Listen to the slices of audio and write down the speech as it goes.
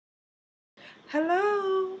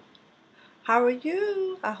Hello, how are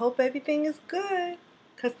you? I hope everything is good.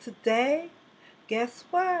 Because today, guess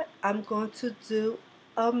what? I'm going to do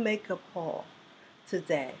a makeup haul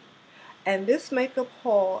today. And this makeup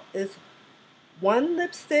haul is one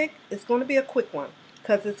lipstick. It's going to be a quick one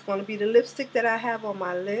because it's going to be the lipstick that I have on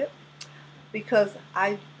my lip because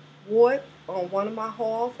I wore it on one of my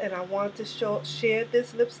hauls and I wanted to share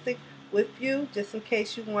this lipstick with you just in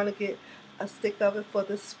case you want to get a stick of it for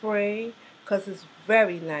the spring because it's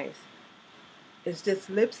very nice. It's just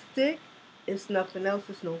lipstick. It's nothing else.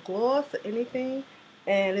 It's no gloss or anything.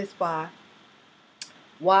 And it's by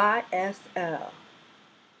YSL.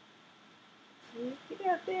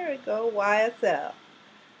 Yeah, there we go. YSL.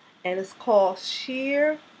 And it's called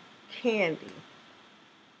Sheer Candy.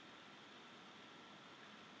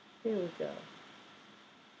 Here we go.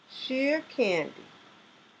 Sheer Candy.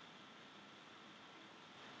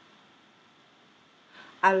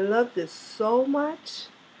 I love this so much.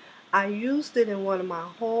 I used it in one of my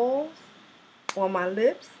hauls on my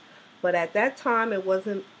lips, but at that time it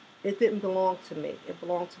didn't belong to me. It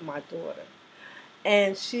belonged to my daughter.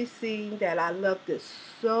 And she seen that I loved it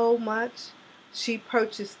so much, she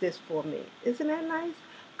purchased this for me. Isn't that nice?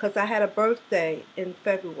 Because I had a birthday in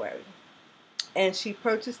February. And she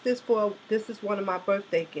purchased this is one of my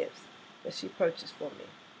birthday gifts that she purchased for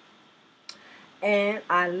me. And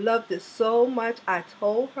I loved it so much, I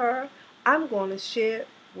told her I'm going to share it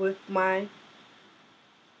with my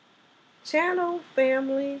channel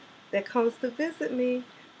family that comes to visit me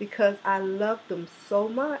because I love them so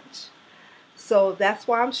much. So that's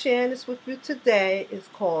why I'm sharing this with you today. It's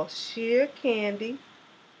called Sheer Candy.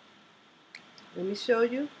 Let me show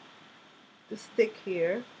you the stick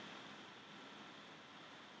here.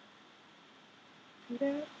 See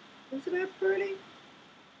that? Isn't that pretty?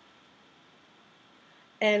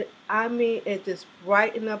 And I mean, it just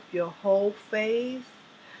brighten up your whole face.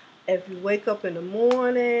 If you wake up in the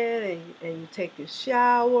morning and you take your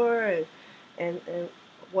shower and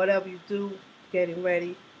whatever you do getting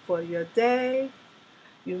ready for your day,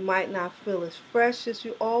 you might not feel as fresh as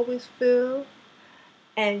you always feel.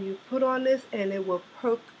 And you put on this and it will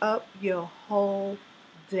perk up your whole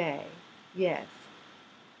day. Yes.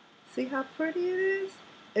 See how pretty it is?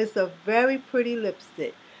 It's a very pretty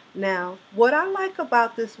lipstick. Now, what I like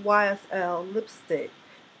about this YSL lipstick,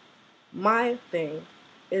 my thing,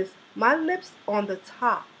 is my lips on the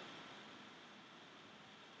top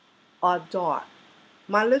are dark.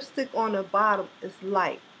 My lipstick on the bottom is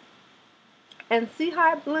light. And see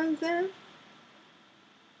how it blends in?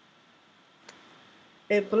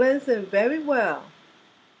 It blends in very well.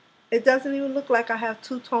 It doesn't even look like I have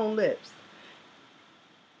two-tone lips.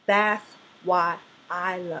 That's why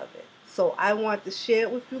I love it. So I want to share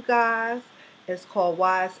it with you guys. It's called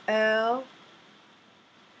YSL.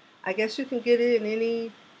 I guess you can get it in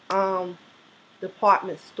any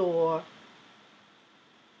department store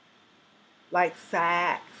like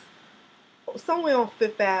Saks, somewhere on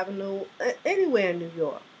Fifth Avenue, anywhere in New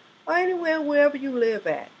York, or anywhere wherever you live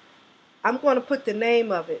at. I'm going to put the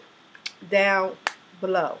name of it down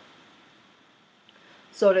below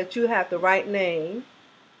so that you have the right name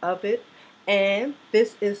of it. And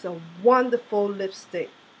this is a wonderful lipstick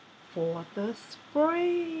for the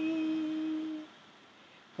spring.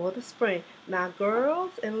 For the spring. Now,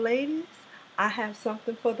 girls and ladies, I have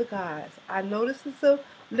something for the guys. I know this is a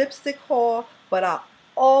lipstick haul, but I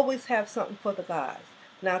always have something for the guys.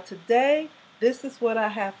 Now, today, this is what I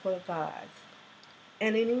have for the guys.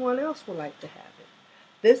 And anyone else would like to have it.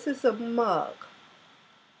 This is a mug.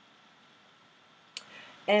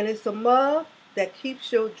 And it's a mug that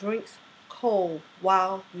keeps your drinks cold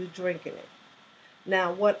while you're drinking it.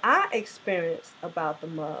 Now, what I experienced about the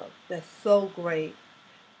mug that's so great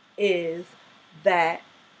is that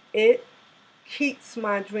it keeps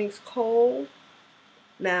my drinks cold.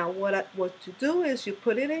 Now, what you do is you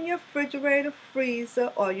put it in your refrigerator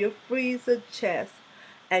freezer or your freezer chest,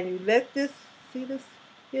 and you let this, see this,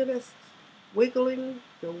 hear this wiggling,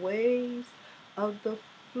 the waves of the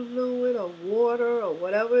fluid or water or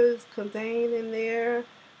whatever is contained in there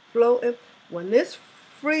floating. When this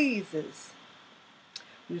freezes,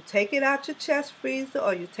 you take it out your chest freezer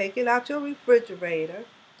or you take it out your refrigerator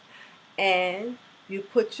and you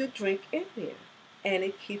put your drink in there. And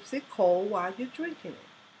it keeps it cold while you're drinking it.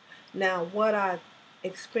 Now, what I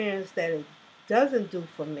experienced that it doesn't do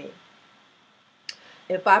for me,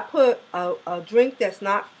 if I put a drink that's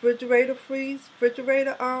not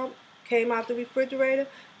came out the refrigerator,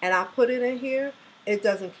 and I put it in here, it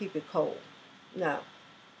doesn't keep it cold. No,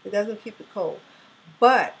 it doesn't keep it cold.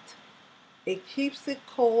 But it keeps it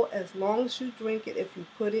cold as long as you drink it if you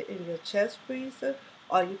put it in your chest freezer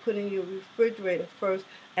or you put in your refrigerator first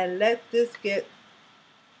and let this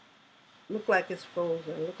look like it's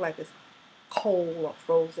frozen, look like it's cold or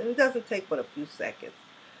frozen. It doesn't take but a few seconds.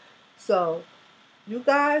 So, you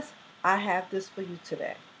guys, I have this for you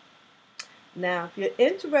today. Now, if you're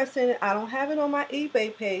interested in it, I don't have it on my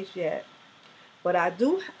eBay page yet, but I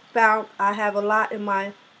have a lot in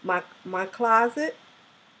my closet.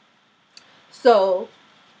 So,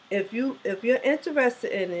 if you're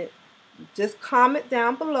interested in it, just comment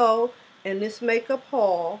down below in this makeup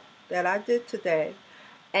haul that I did today,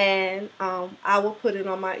 and I will put it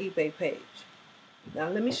on my eBay page. Now,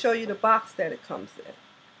 let me show you the box that it comes in.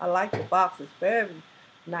 I like the box. It's very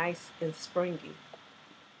nice and springy.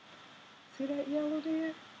 See that yellow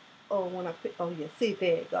there? Oh, yeah, see,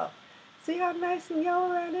 there you go. See how nice and yellow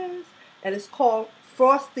that is? And it's called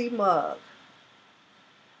Frosty Mug.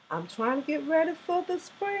 I'm trying to get ready for the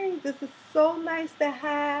spring. This is so nice to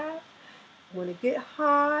have. When it get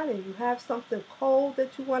hot and you have something cold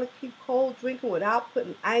that you want to keep cold drinking without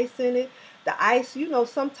putting ice in it. The ice, you know,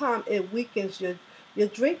 sometimes it weakens your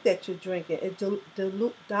drink that you're drinking. It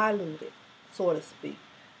dilute it, so to speak.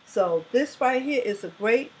 So this right here is a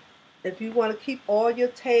great, if you want to keep all your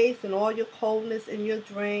taste and all your coldness in your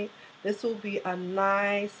drink, this will be a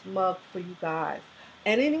nice mug for you guys.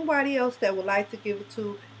 And anybody else that would like to give it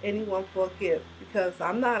to anyone for a gift, because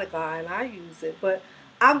I'm not a guy and I use it, but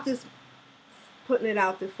I'm just putting it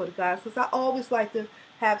out there for the guys, because I always like to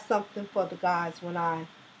have something for the guys when I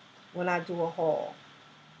do a haul.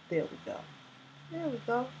 There we go. There we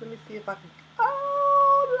go. Let me see if I can.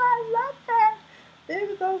 Oh, I love that. There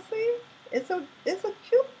we go. See, it's a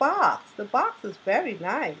cute box. The box is very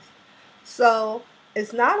nice. So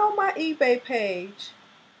it's not on my eBay page,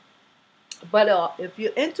 but if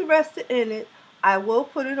you're interested in it, I will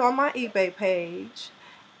put it on my eBay page,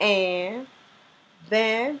 and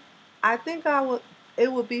then I think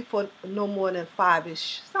it would be for no more than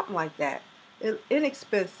 $5-ish, something like that.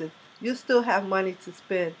 Inexpensive. You still have money to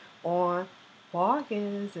spend on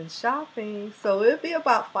bargains and shopping, so it'll be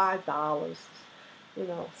about $5, you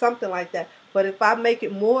know, something like that. But if I make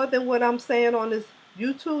it more than what I'm saying on this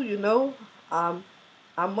YouTube, you know, I'm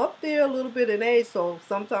up there a little bit in age, so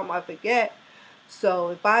sometimes I forget. So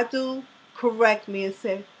if I do, correct me and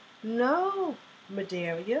say, no,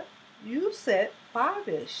 Madaria, you said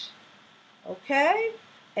 $5-ish. Okay?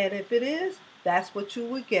 And if it is, that's what you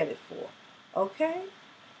would get it for. Okay?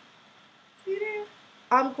 See there?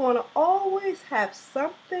 I'm going to always have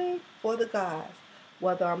something for the guys.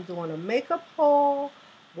 Whether I'm doing a makeup haul,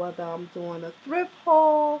 whether I'm doing a thrift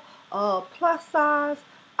haul, plus size,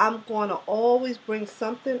 I'm going to always bring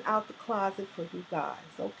something out the closet for you guys.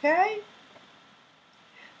 Okay?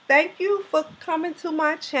 Thank you for coming to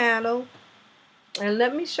my channel. And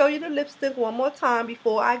let me show you the lipstick one more time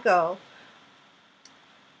before I go.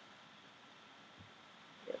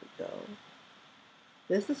 There we go.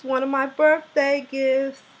 This is one of my birthday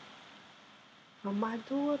gifts from my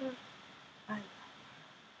daughter.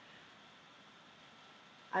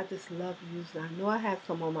 I just love using it. I know I have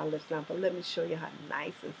some on my lips now, but let me show you how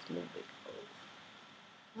nice and smooth it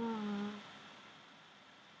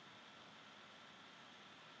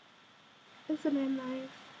goes. Isn't it nice?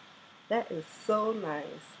 That is so nice.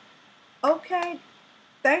 Okay,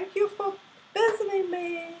 thank you for visiting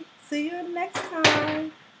me. See you next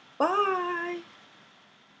time. Bye.